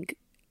 And I think,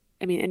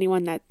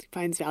 anyone that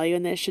finds value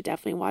in this should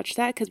definitely watch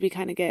that, because we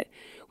kind of get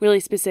really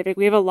specific.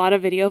 We have a lot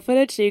of video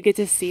footage, so you get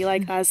to see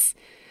like us.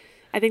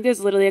 I think there's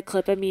literally a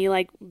clip of me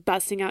like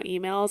busting out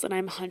emails and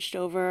I'm hunched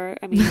over.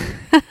 I'm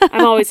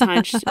always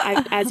hunched,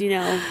 as you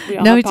know. We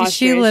all have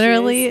posture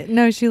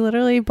issues. She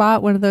literally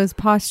bought one of those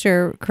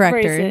posture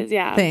corrector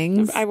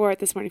things. I wore it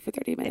this morning for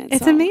 30 minutes.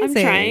 It's amazing.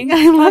 I'm trying.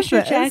 I love posture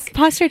this. check.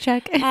 Posture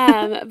check.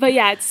 But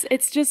yeah,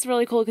 it's just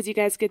really cool because you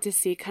guys get to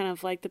see kind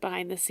of like the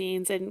behind the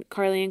scenes, and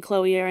Carly and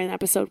Chloe are in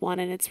episode 1,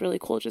 and it's really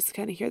cool just to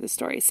kind of hear the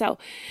story. So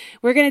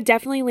we're going to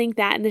definitely link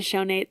that in the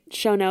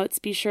show notes.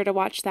 Be sure to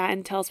watch that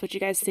and tell us what you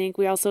guys think.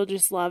 We also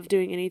just love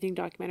doing anything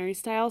documentary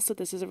style, so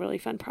this is a really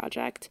fun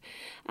project.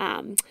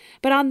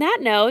 But on that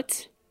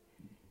note,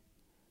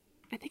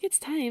 I think it's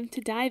time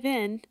to dive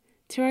in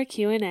to our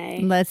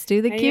Q&A. Let's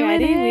do the Q&A. You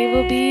ready? We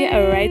will be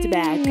right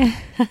back.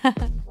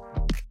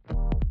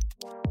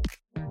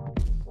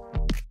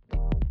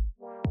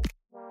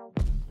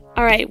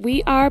 All right,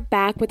 we are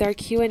back with our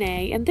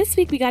Q&A, and this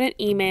week we got an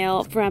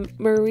email from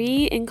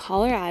Marie in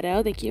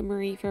Colorado. Thank you,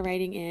 Marie, for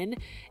writing in.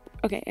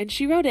 Okay, and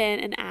she wrote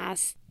in and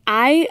asked,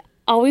 I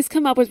always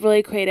come up with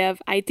really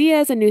creative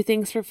ideas and new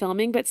things for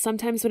filming, but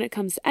sometimes when it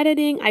comes to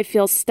editing, I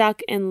feel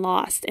stuck and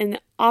lost and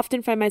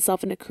often find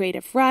myself in a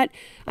creative rut.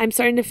 I'm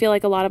starting to feel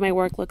like a lot of my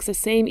work looks the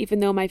same, even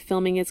though my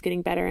filming is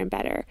getting better and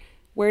better.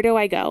 Where do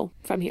I go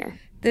from here?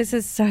 This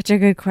is such a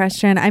good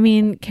question.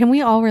 Can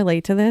we all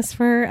relate to this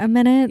for a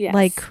minute? Yes.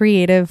 Like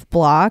creative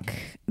block.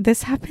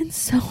 This happens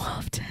so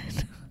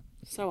often.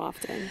 So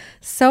often.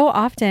 So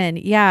often.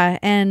 Yeah.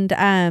 And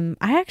I'm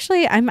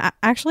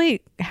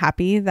actually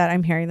happy that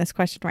I'm hearing this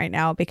question right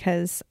now,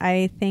 because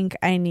I think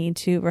I need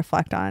to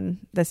reflect on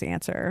this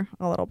answer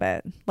a little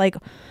bit. Like,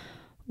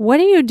 what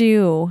do you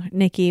do,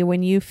 Nikki,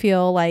 when you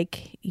feel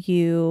like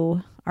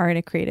you are in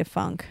a creative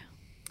funk?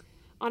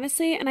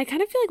 Honestly, and I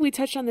kind of feel like we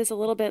touched on this a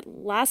little bit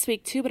last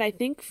week too, but I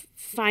think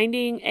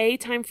finding A,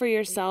 time for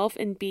yourself,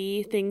 and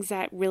B, things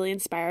that really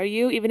inspire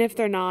you, even if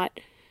they're not,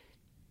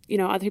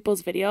 other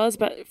people's videos.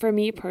 But for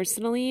me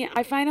personally,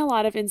 I find a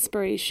lot of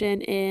inspiration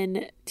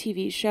in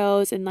TV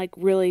shows and like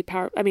really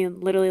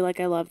literally, like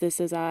I love This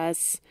Is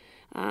Us.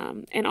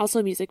 And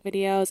also music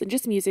videos and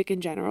just music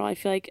in general. I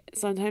feel like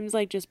sometimes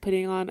like just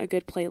putting on a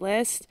good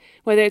playlist,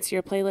 whether it's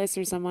your playlist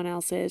or someone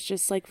else's,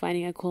 just like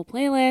finding a cool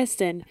playlist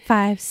and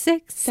 5,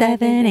 6,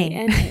 7, 8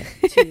 and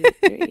 2,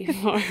 3,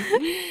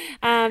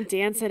 4,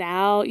 dance it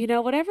out,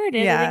 whatever it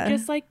is. Yeah. I think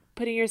just like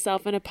putting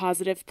yourself in a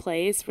positive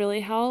place really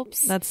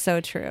helps. That's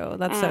so true.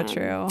 That's so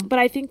true. But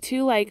I think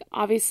too, like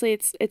obviously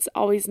it's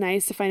always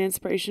nice to find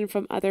inspiration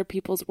from other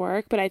people's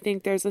work, but I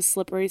think there's a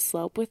slippery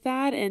slope with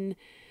that. And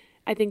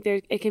I think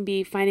it can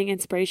be finding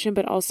inspiration,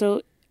 but also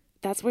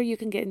that's where you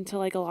can get into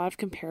like a lot of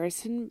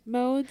comparison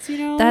modes,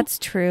 That's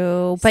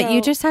true. But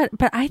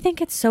but I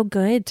think it's so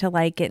good to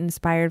like get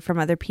inspired from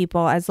other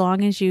people, as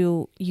long as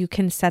you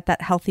can set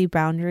that healthy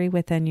boundary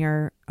within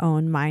your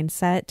own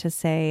mindset to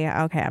say,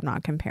 okay, I'm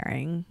not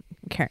comparing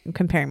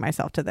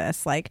myself to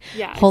this. Like,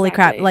 yeah, holy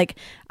crap. Like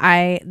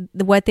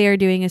what they are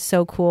doing is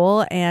so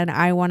cool. And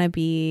I want to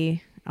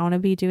be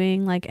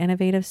doing like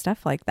innovative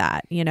stuff like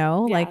that,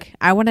 like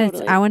I want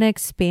to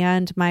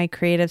expand my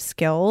creative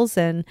skills.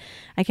 And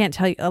I can't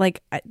tell you,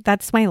 like,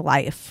 that's my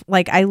life.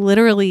 Like, I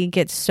literally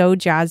get so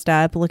jazzed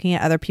up looking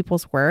at other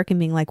people's work and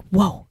being like,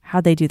 whoa,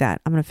 how'd they do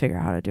that? I'm going to figure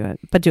out how to do it,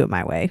 but do it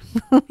my way.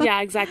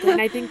 Yeah, exactly.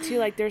 And I think too,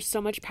 like, there's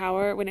so much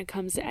power when it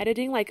comes to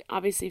editing. Like,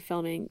 obviously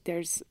filming,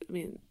 it's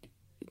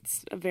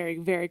a very,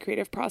 very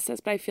creative process,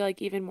 but I feel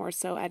like even more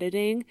so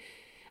editing,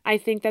 I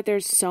think that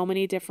there's so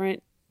many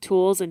different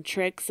tools and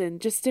tricks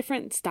and just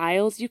different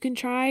styles you can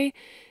try.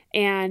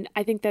 And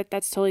I think that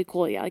that's totally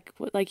cool. Yeah.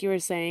 Like you were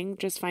saying,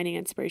 just finding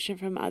inspiration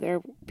from other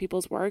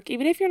people's work,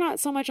 even if you're not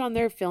so much on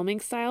their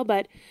filming style,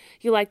 but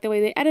you like the way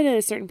they edited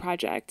a certain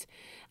project.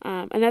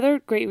 Another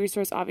great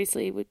resource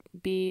obviously would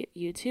be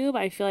YouTube.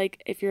 I feel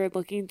like if you're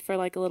looking for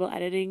like a little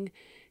editing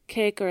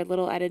kick or a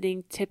little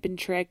editing tip and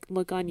trick,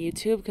 look on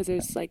YouTube, because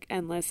there's like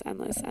endless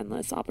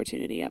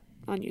opportunity up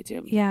on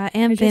YouTube. Yeah,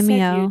 and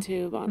Vimeo.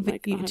 YouTube on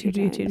like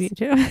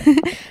YouTube.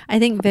 I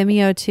think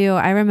Vimeo too.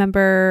 I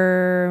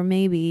remember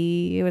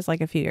maybe it was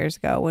like a few years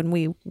ago when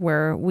we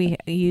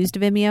used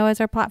Vimeo as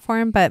our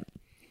platform, but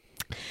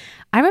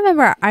I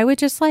remember I would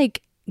just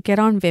like get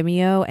on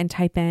Vimeo and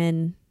type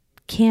in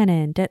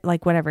Canon,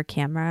 like whatever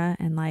camera,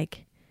 and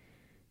like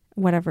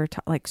whatever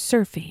like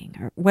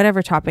surfing or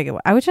whatever topic it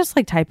was. I would just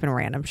like type in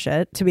random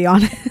shit, to be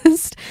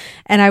honest.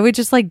 And I would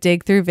just like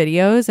dig through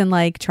videos and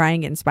like try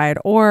and get inspired.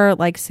 Or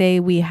like, say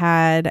we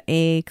had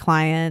a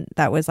client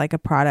that was like a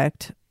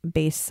product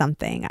based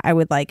something, I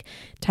would like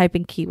type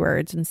in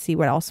keywords and see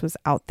what else was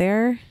out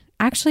there.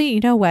 Actually, you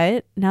know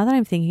what, now that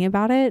I'm thinking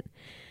about it,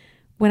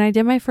 when I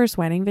did my first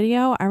wedding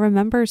video, I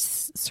remember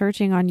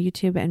searching on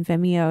YouTube and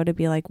Vimeo to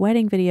be like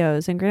wedding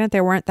videos, and granted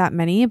there weren't that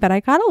many, but I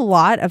got a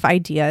lot of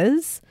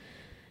ideas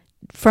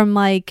from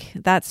like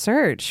that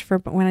search for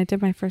when I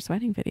did my first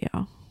wedding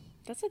video.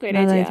 That's a great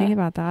idea. Now that I think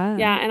about that.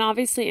 Yeah, and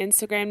obviously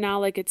Instagram now,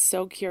 like, it's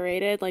so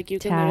curated. Like, you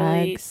can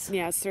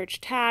literally,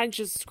 search tags,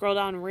 just scroll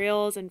down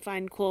reels and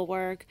find cool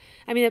work.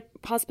 I mean, the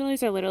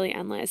possibilities are literally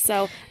endless.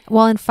 So,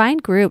 well, and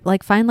find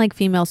like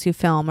females who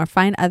film, or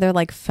find other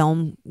like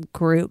film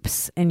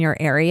groups in your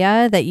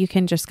area that you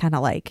can just kind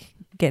of like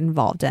get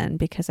involved in,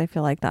 because I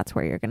feel like that's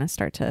where you're going to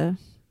start to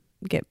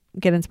get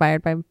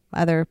inspired by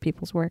other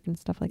people's work and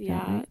stuff like that.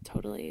 Yeah,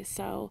 totally.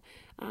 So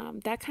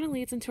that kind of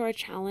leads into our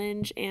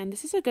challenge, and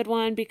this is a good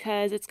one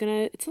because it's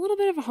a little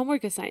bit of a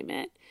homework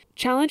assignment.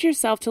 Challenge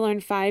yourself to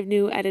learn 5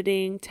 new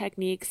editing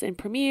techniques in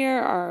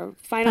Premiere or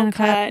Final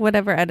Cut,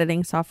 whatever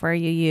editing software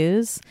you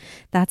use.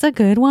 That's a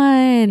good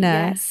one.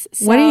 Yes.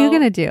 So, what are you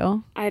gonna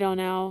do? I don't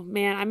know,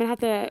 man. I'm gonna have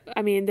to.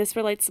 I mean, this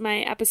relates to my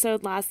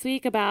episode last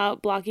week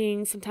about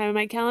blocking some time in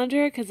my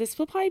calendar, because this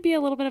will probably be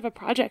a little bit of a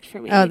project for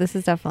me. Oh, this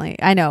is definitely.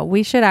 I know.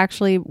 We should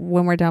actually,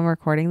 when we're done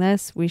recording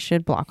this, we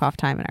should block off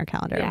time in our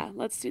calendar. Yeah,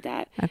 let's do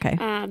that. Okay.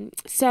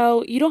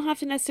 So you don't have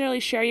to necessarily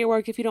share your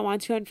work if you don't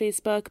want to on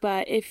Facebook,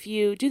 but if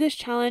you do this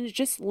challenge,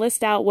 just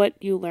list out what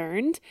you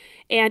learned.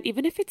 And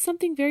even if it's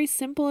something very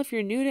simple, if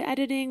you're new to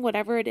editing,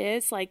 whatever it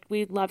is, like,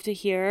 we'd love to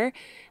hear.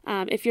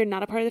 If you're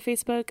not a part of the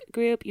Facebook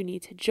group, you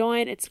need to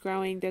join. It's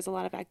growing. There's a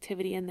lot of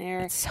activity in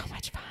there. It's so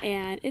much fun.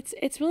 And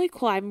it's really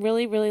cool. I'm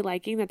really, really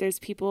liking that there's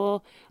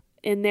people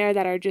in there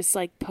that are just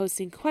like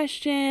posting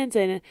questions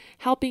and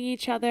helping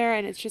each other,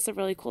 and it's just a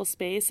really cool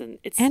space.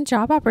 And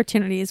job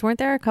opportunities. Weren't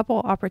there a couple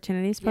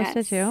opportunities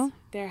posted too?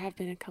 there have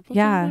been a couple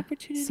Yeah, of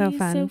opportunities so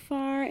fun. so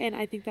far, and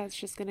I think that's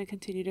just going to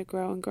continue to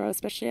grow and grow,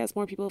 especially as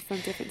more people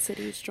from different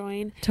cities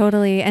join.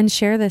 Totally. And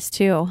share this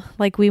too.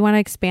 Like, we want to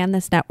expand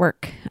this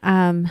network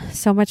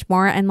so much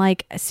more. And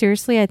like,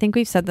 seriously, I think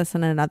we've said this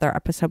in another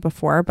episode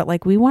before, but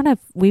like, we want to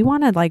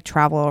like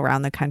travel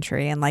around the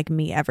country and like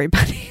meet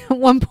everybody at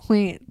one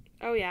point.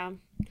 Oh yeah.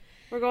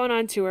 We're going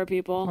on tour,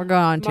 people. We're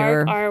going on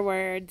tour. Mark our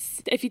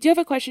words. If you do have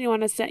a question you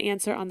want us to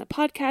answer on the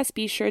podcast,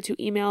 be sure to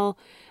email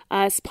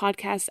us,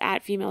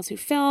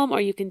 podcast@femaleswhofilm, or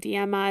you can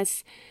DM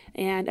us.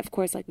 And of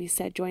course, like we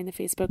said, join the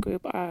Facebook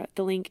group.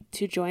 The link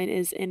to join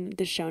is in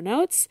the show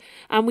notes.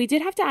 We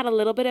did have to add a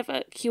little bit of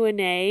a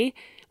Q&A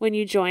when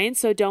you join,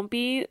 so don't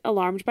be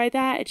alarmed by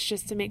that. It's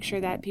just to make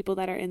sure that people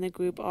that are in the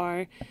group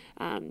are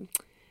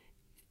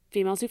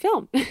females who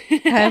film.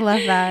 I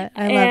love that.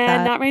 I love that.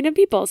 And not random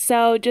people.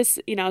 So just,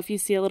 if you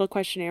see a little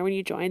questionnaire when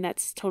you join,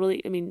 that's totally,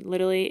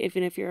 literally,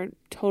 even if you're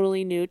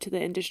totally new to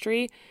the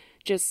industry,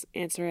 just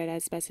answer it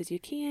as best as you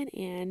can.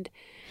 And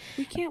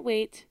we can't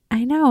wait.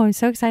 I know. I'm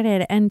so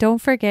excited. And don't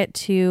forget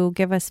to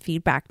give us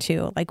feedback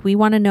too. Like, we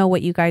want to know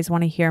what you guys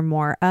want to hear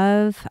more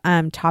of,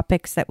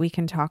 topics that we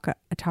can talk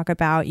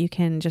about. You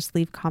can just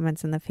leave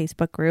comments in the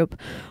Facebook group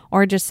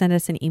or just send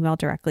us an email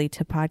directly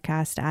to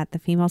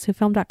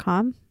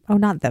podcast@thefemaleswhofilm.com. Oh,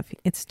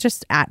 it's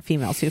just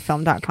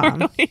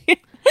 @femaleswhofilm.com.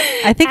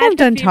 I think I'm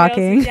done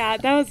talking. Yeah,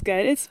 that was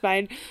good. It's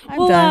fine.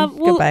 I'm done.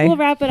 Goodbye. We'll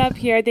wrap it up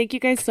here. Thank you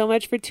guys so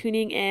much for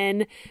tuning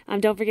in.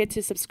 Don't forget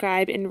to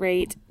subscribe and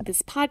rate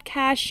this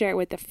podcast. Share it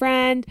with a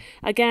friend.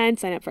 Again,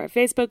 sign up for our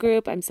Facebook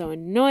group. I'm so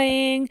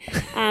annoying.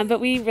 But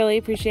we really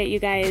appreciate you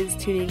guys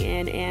tuning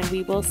in, and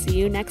we will see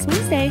you next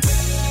Wednesday.